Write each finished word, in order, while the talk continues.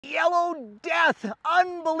Yellow death,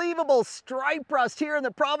 unbelievable stripe rust here in the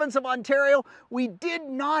province of Ontario. We did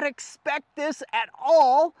not expect this at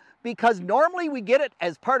all because normally we get it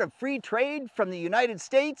as part of free trade from the United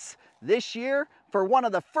States. This year, for one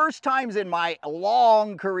of the first times in my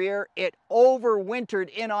long career, it overwintered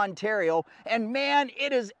in Ontario, and man,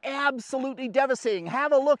 it is absolutely devastating.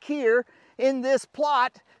 Have a look here in this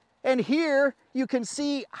plot. And here you can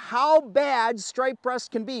see how bad stripe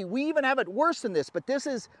rust can be. We even have it worse than this, but this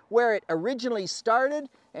is where it originally started,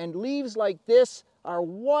 and leaves like this are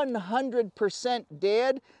 100%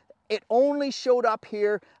 dead. It only showed up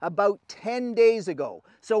here about 10 days ago.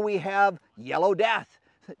 So we have yellow death.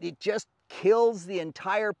 It just kills the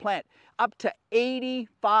entire plant. Up to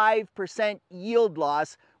 85% yield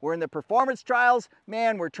loss. We're in the performance trials.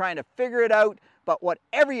 Man, we're trying to figure it out. But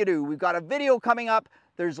whatever you do, we've got a video coming up.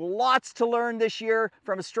 There's lots to learn this year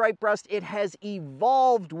from stripe rust. It has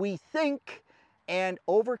evolved, we think, and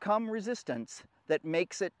overcome resistance that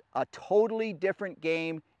makes it a totally different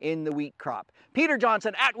game in the wheat crop. Peter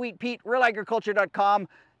Johnson at Wheat Pete, realagriculture.com.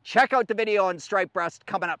 Check out the video on stripe rust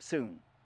coming up soon.